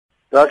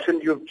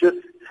Darshan, you've just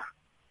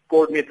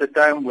called me at a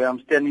time where I'm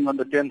standing on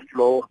the 10th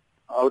floor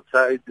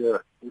outside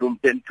room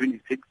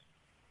 1026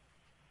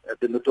 at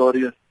the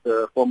notorious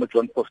former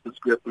John Vorster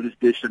Square police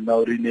station,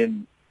 now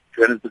renamed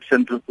Johannesburg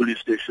Central Police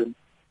Station.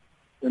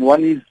 And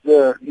one is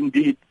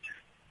indeed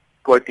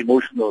quite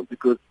emotional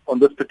because on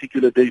this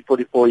particular day,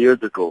 44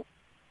 years ago,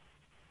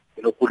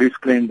 police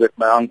claimed that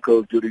my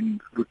uncle, during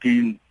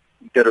routine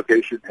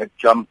interrogation, had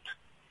jumped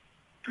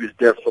to his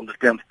death from the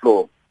 10th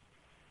floor.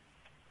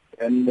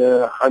 And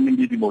I'm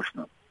indeed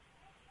emotional.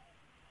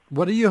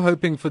 What are you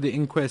hoping for the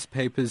inquest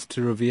papers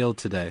to reveal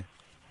today?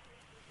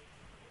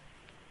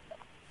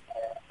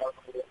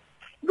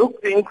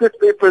 Look, the inquest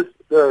papers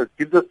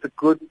gives us a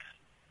good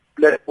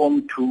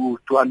platform to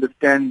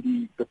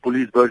understand the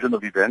police version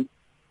of events.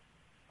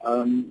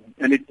 And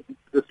it's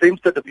the same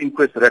set of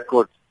inquest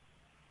records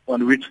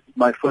on which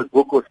my first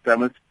book was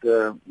premised,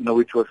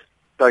 which was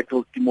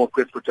titled Timol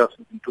Quest for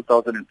Justice in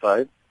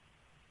 2005.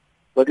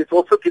 But it's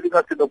also giving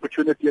us an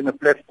opportunity and a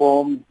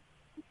platform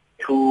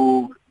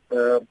to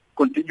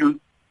continue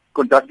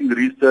conducting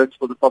research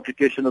for the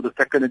publication of the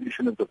second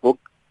edition of the book.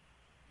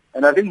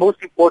 And I think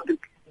most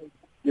importantly,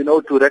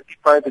 to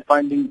rectify the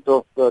findings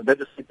of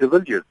Magistrate de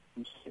Villiers,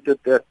 who stated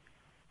that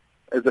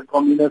as a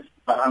communist,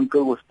 my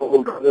uncle was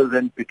told rather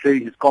than betray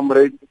his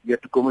comrades, he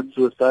had to commit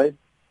suicide.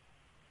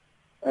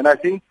 And I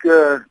think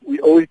we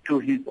owe it to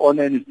his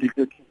honor and his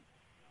dignity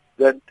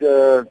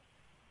that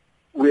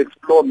we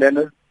explore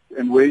manners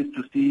and ways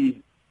to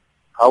see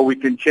how we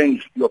can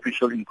change the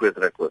official inquest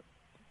record.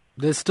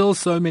 There's still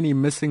so many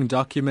missing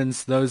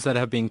documents, those that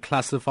have been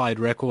classified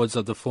records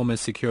of the former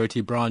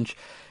security branch.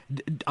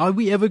 Are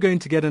we ever going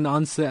to get an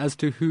answer as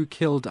to who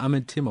killed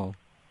Ahmed Timol?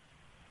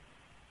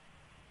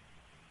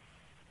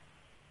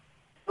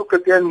 Look,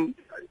 again,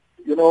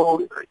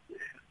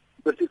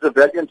 this is a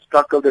valiant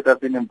struggle that I've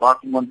been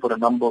embarking on for a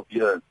number of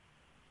years.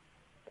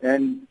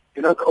 And,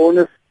 the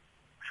onus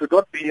should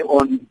not be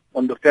on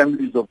the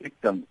families of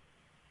victims.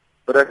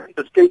 But I think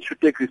the state should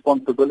take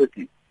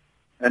responsibility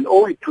and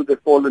owe it to the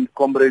fallen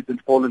comrades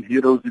and fallen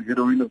heroes and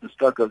heroine of the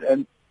struggle.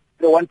 And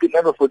one can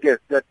never forget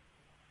that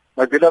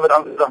my beloved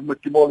uncle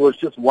Ahmed Timol was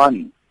just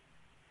one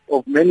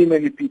of many,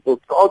 many people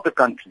throughout the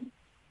country,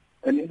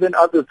 and even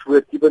others who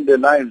had given their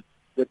lives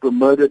that were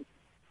murdered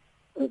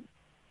in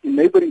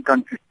neighboring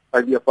countries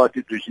by the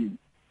apartheid regime.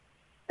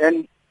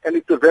 And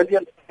it's a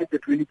valiant fight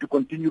that we need to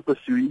continue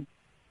pursuing.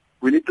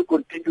 We need to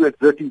continue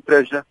exerting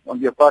pressure on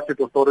the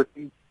apartheid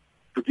authorities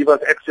to give us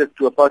access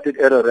to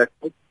apartheid-era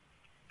records.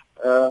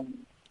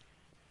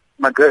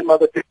 My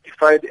grandmother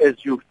testified,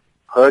 as you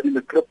heard in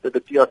the clip, at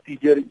the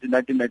TRC hearings in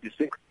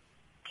 1996.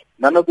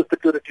 None of the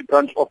security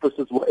branch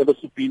officers were ever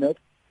subpoenaed.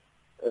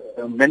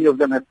 Many of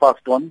them have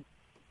passed on.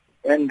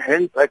 And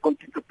hence, I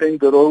continue playing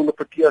the role of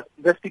a TRC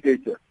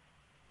investigator.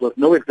 There was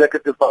no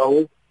executive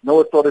powers, no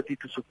authority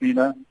to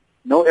subpoena,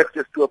 no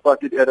access to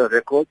apartheid-era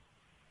records,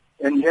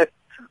 and yet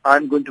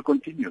I'm going to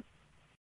continue.